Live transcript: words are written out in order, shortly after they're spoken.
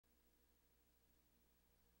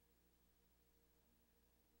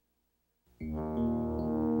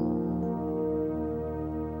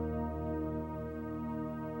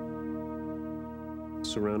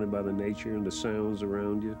surrounded by the nature and the sounds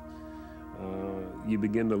around you. You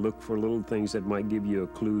begin to look for little things that might give you a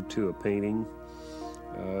clue to a painting.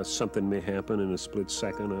 Something may happen in a split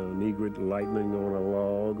second, an egret lightning on a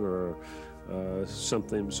log, or some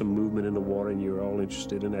movement in the water, and you're all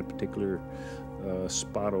interested in that particular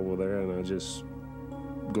spot over there, and I just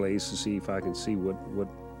glaze to see if I can see what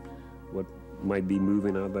might be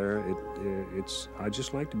moving out there. I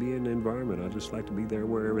just like to be in the environment. I just like to be there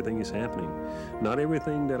where everything is happening. Not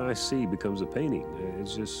everything that I see becomes a painting.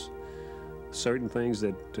 It's just certain things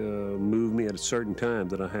that move me at a certain time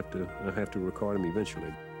that I have to record them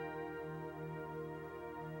eventually.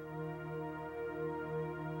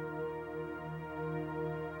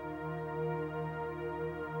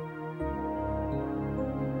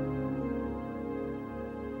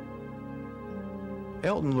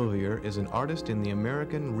 Elton Louviere is an artist in the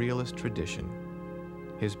American realist tradition.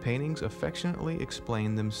 His paintings affectionately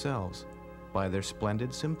explain themselves by their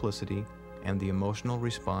splendid simplicity and the emotional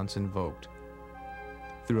response invoked.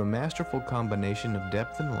 Through a masterful combination of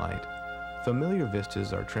depth and light, familiar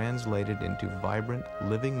vistas are translated into vibrant,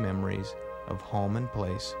 living memories of home and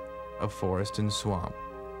place, of forest and swamp.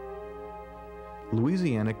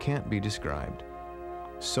 Louisiana can't be described.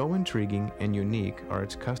 So intriguing and unique are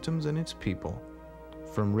its customs and its people,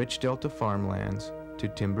 from rich delta farmlands to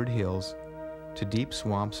timbered hills to deep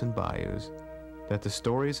swamps and bayous, that the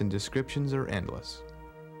stories and descriptions are endless.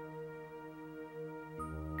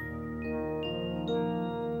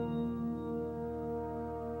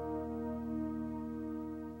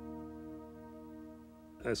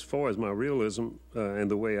 As far as my realism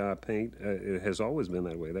and the way I paint, it has always been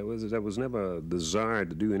that way. That was never a desire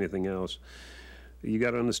to do anything else. You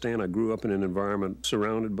got to understand, I grew up in an environment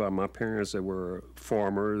surrounded by my parents that were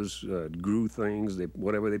farmers, grew things,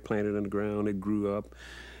 whatever they planted in the ground, it grew up.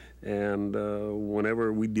 And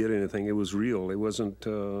whenever we did anything, it was real. It wasn't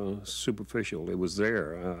superficial. It was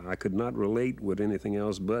there. I could not relate with anything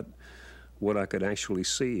else but what I could actually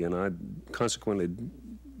see. And I consequently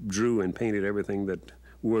drew and painted everything that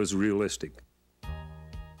was realistic.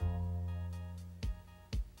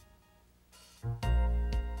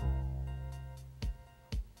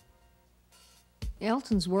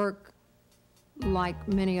 Elton's work, like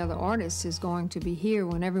many other artists, is going to be here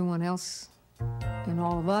when everyone else and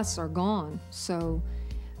all of us are gone. So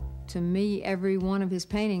to me, every one of his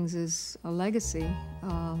paintings is a legacy.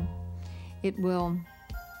 It will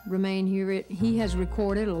remain here. He has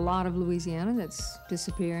recorded a lot of Louisiana that's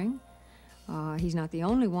disappearing. He's not the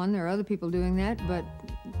only one. There are other people doing that, but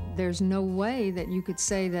there's no way that you could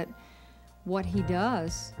say that what he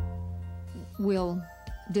does will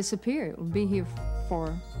disappear. It will be here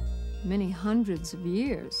for many hundreds of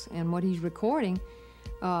years. And what he's recording,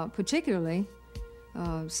 particularly,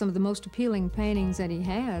 some of the most appealing paintings that he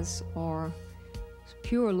has are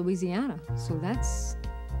pure Louisiana. So that's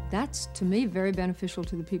to me very beneficial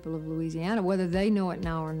to the people of Louisiana, whether they know it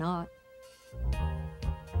now or not.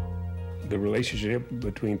 The relationship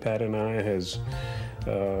between Pat and I has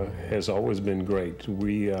always been great.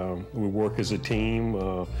 We work as a team.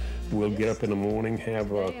 We'll get up in the morning, have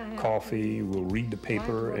coffee, we'll read the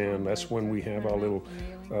paper, and that's when we have our little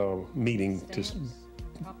meeting to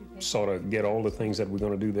sort of get all the things that we're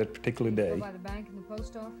going to do that particular day. Go by the bank and the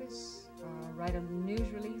post office, write a news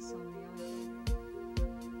release on the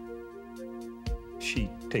She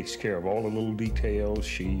takes care of all the little details.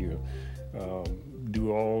 She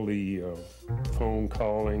do all the phone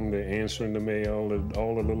calling, the answering the mail,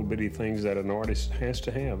 all the little bitty things that an artist has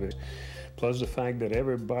to have. Plus the fact that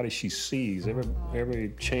everybody she sees,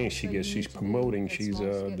 every chance she gets, she's promoting, she's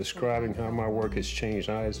describing how my work has changed,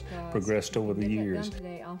 how it's progressed over the years.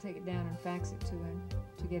 Today, I'll take it down and fax it to him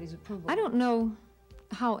to get his approval. I don't know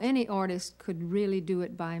how any artist could really do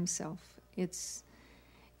it by himself. It's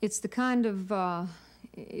the kind of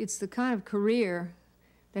career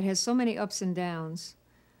that has so many ups and downs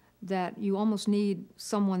that you almost need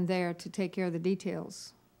someone there to take care of the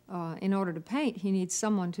details. In order to paint, he needs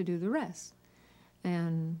someone to do the rest.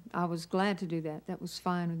 And I was glad to do that. That was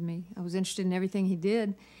fine with me. I was interested in everything he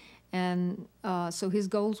did, and so his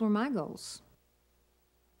goals were my goals.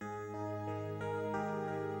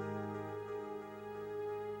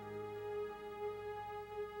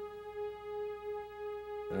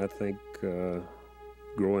 I think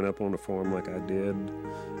growing up on a farm like I did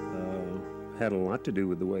had a lot to do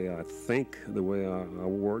with the way I think, the way I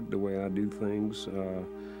work, the way I do things.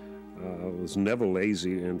 I was never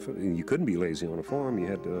lazy, and you couldn't be lazy on a farm. You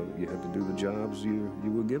had to do the jobs you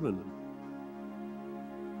were given.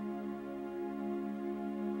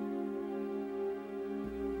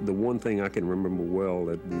 the one thing I can remember well,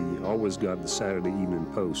 that we always got the Saturday Evening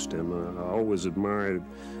Post, and I always admired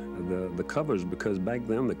the covers, because back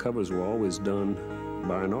then the covers were always done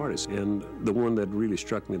by an artist. And the one that really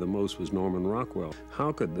struck me the most was Norman Rockwell.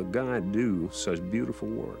 How could the guy do such beautiful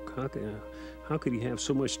work? How could he have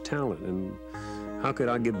so much talent, and how could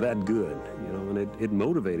I get that good? You know, and it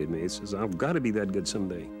motivated me. It says, I've got to be that good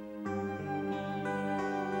someday.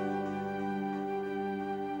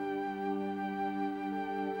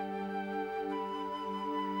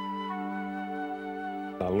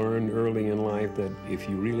 I learned early in life that if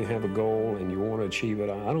you really have a goal and you want to achieve it,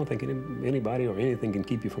 I don't think anybody or anything can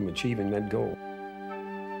keep you from achieving that goal.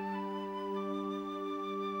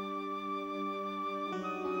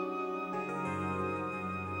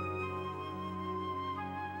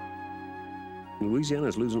 Louisiana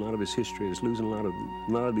is losing a lot of its history. It's losing a lot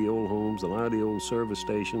of the old homes, a lot of the old service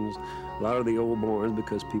stations, a lot of the old barns,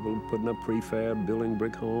 because people are putting up prefab, building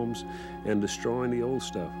brick homes, and destroying the old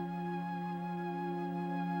stuff.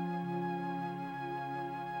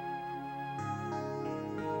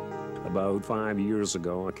 About 5 years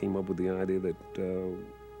ago, I came up with the idea that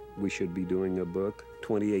we should be doing a book,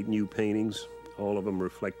 28 new paintings, all of them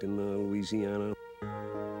reflecting Louisiana.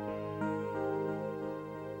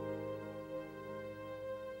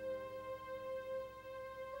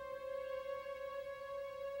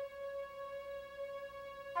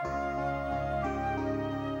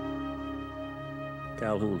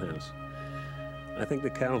 Calhoun House. I think the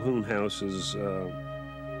Calhoun House is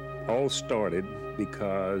all started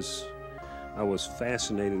because I was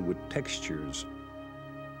fascinated with textures.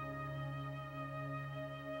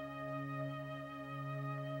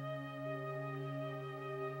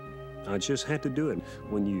 I just had to do it.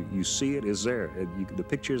 When you see it, it's there. The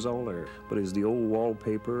picture is all there. But it's the old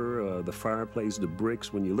wallpaper, the fireplace, the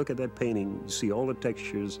bricks. When you look at that painting, you see all the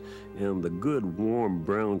textures and the good, warm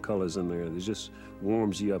brown colors in there. It just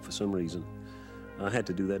warms you up for some reason. I had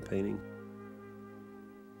to do that painting.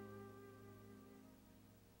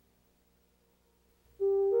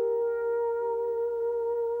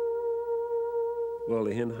 Well,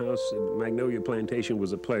 the hen house at Magnolia Plantation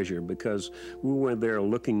was a pleasure, because we went there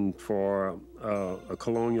looking for a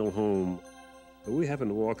colonial home. We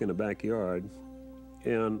happened to walk in the backyard,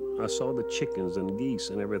 and I saw the chickens and geese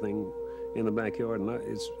and everything in the backyard, and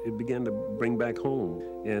it began to bring back home,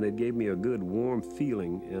 and it gave me a good, warm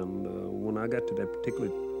feeling. And when I got to that particular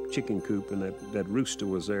chicken coop, and that rooster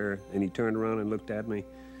was there, and he turned around and looked at me,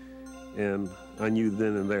 and I knew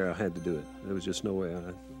then and there I had to do it. There was just no way.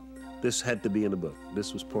 This had to be in the book.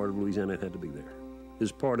 This was part of Louisiana. It had to be there. It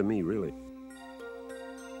was part of me, really.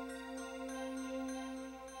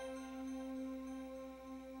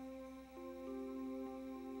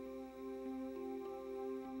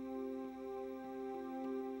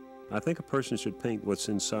 I think a person should paint what's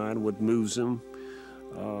inside, what moves them,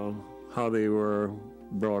 how they were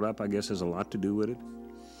brought up, I guess, has a lot to do with it.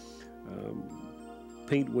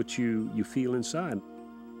 Paint what you feel inside.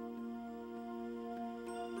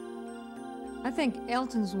 I think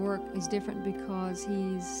Elton's work is different because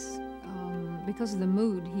because of the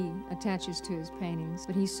mood he attaches to his paintings.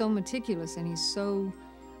 But he's so meticulous, and he's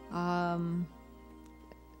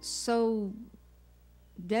so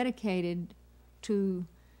dedicated to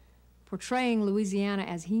portraying Louisiana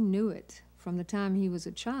as he knew it from the time he was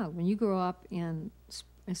a child. When you grow up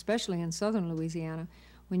especially in southern Louisiana,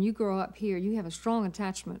 when you grow up here, you have a strong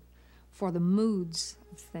attachment for the moods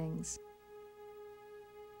of things.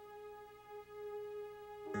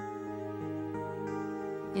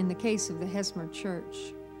 In the case of the Hesmer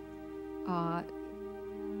Church,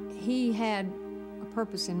 he had a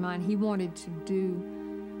purpose in mind. He wanted to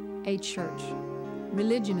do a church.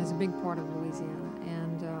 Religion is a big part of Louisiana,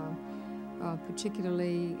 and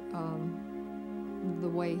particularly the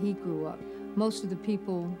way he grew up. Most of the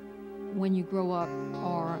people, when you grow up,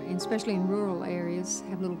 especially in rural areas,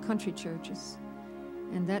 have little country churches.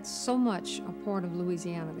 And that's so much a part of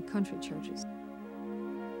Louisiana, the country churches.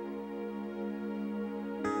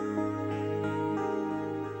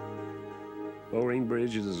 Bowring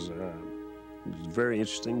Bridge is very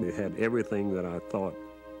interesting. It had everything that I thought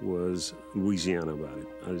was Louisiana about it.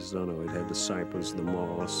 I just don't know. It had the cypress, the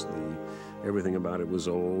moss, everything about it was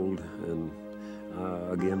old. And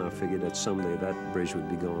again, I figured that someday that bridge would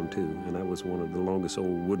be gone too. And that was one of the longest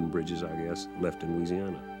old wooden bridges, I guess, left in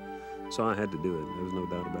Louisiana. So I had to do it. There was no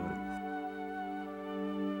doubt about it.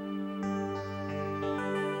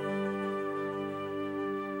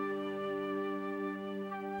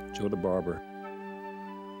 Joe the Barber.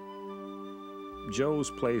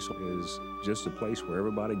 Joe's place is just a place where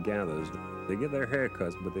everybody gathers. They get their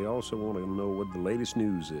haircuts, but they also want to know what the latest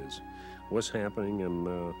news is, what's happening,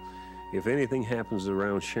 and if anything happens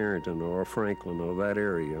around Sherrington or Franklin or that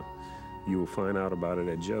area, you will find out about it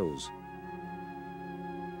at Joe's.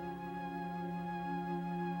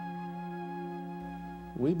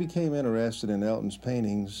 We became interested in Elton's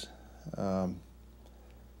paintings,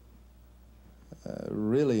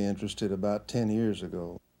 really interested about 10 years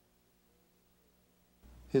ago.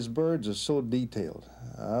 His birds are so detailed.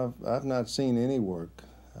 I've not seen any work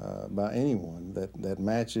by anyone that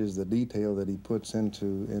matches the detail that he puts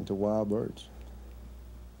into wild birds.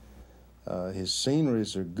 His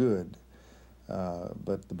sceneries are good,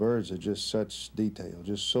 but the birds are just such detail,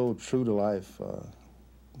 just so true to life,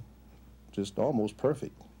 just almost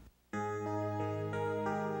perfect.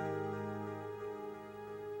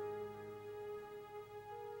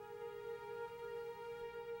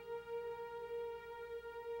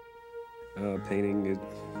 Painting,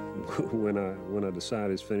 when I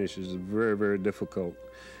decide it's finished, is very, very difficult.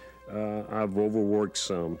 I've overworked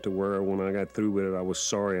some to where when I got through with it, I was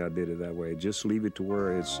sorry I did it that way. Just leave it to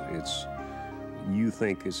where you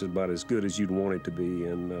think it's about as good as you'd want it to be,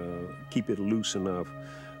 and keep it loose enough,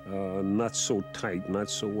 not so tight, not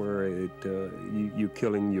so where you're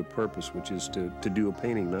killing your purpose, which is to do a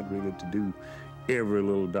painting, not really to do every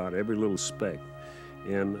little dot, every little speck.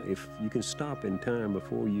 And if you can stop in time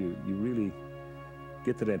before you really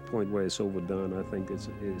get to that point where it's overdone, I think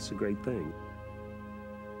it's a great thing.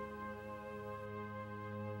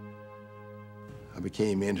 I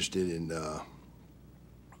became interested in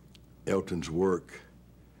Elton's work,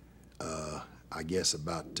 I guess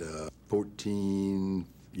about 14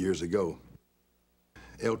 years ago.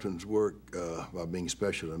 Elton's work, by being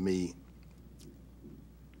special to me,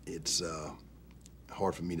 it's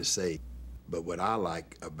hard for me to say. But what I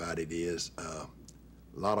like about it is a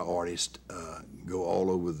lot of artists go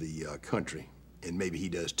all over the country, and maybe he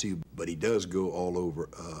does too, but he does go all over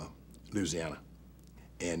Louisiana.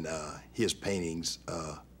 And his paintings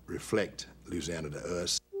reflect Louisiana to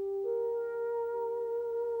us.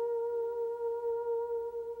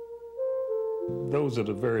 Those are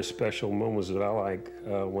the very special moments that I like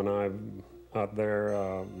when I'm out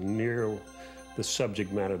there near the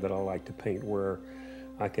subject matter that I like to paint, where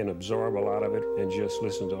I can absorb a lot of it and just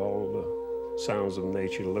listen to all the sounds of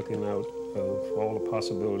nature, looking out of all the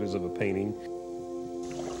possibilities of a painting.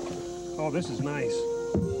 Oh, this is nice.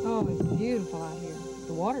 Oh, it's beautiful out here.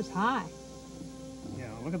 The water's high.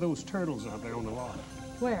 Yeah, look at those turtles out there on the log.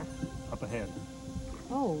 Where? Up ahead.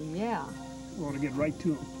 Oh, yeah. We want to get right to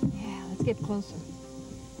them. Yeah, let's get closer.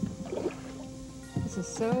 This is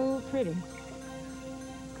so pretty.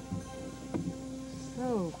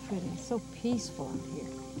 So pretty, so peaceful out here.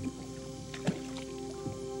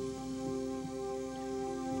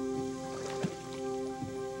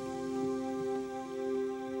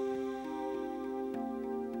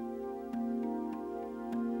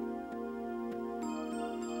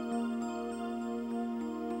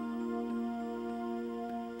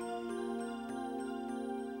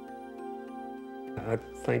 I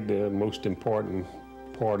think the most important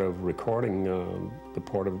part of recording the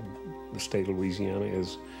part of the state of Louisiana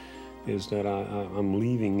is that I'm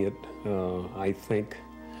leaving it, I think,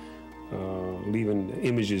 leaving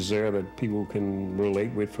images there that people can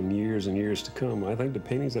relate with from years and years to come. I think the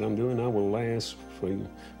paintings that I'm doing now will last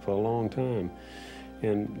for a long time.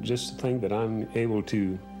 And just to think that I'm able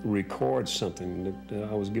to record something, that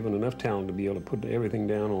I was given enough talent to be able to put everything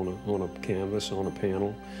down on a canvas, on a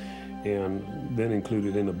panel, and then include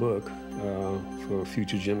it in a book for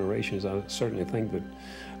future generations. I certainly think that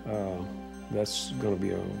that's going to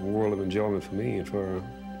be a world of enjoyment for me and for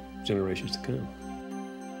generations to come.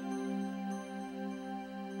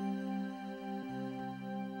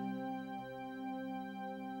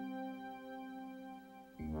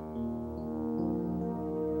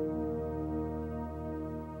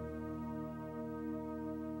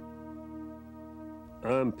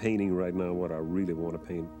 I'm painting right now what I really want to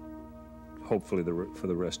paint, hopefully for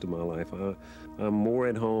the rest of my life. I'm more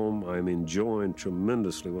at home. I'm enjoying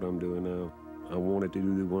tremendously what I'm doing now. I wanted to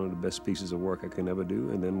do one of the best pieces of work I can ever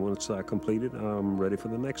do, and then once I complete it, I'm ready for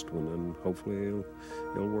the next one, and hopefully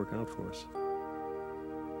it'll work out for us.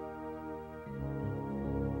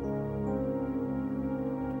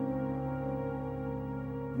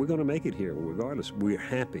 We're going to make it here regardless. We're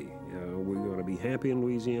happy. We're going to be happy in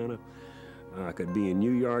Louisiana. I could be in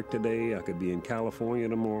New York today. I could be in California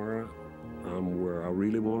tomorrow. I'm where I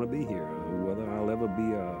really want to be here. Whether I'll ever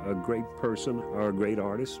be a great person or a great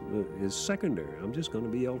artist is secondary. I'm just going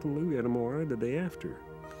to be Elton Louviere tomorrow, the day after.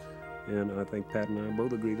 And I think Pat and I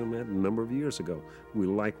both agreed on that a number of years ago. We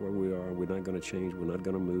like where we are. We're not going to change. We're not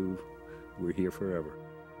going to move. We're here forever.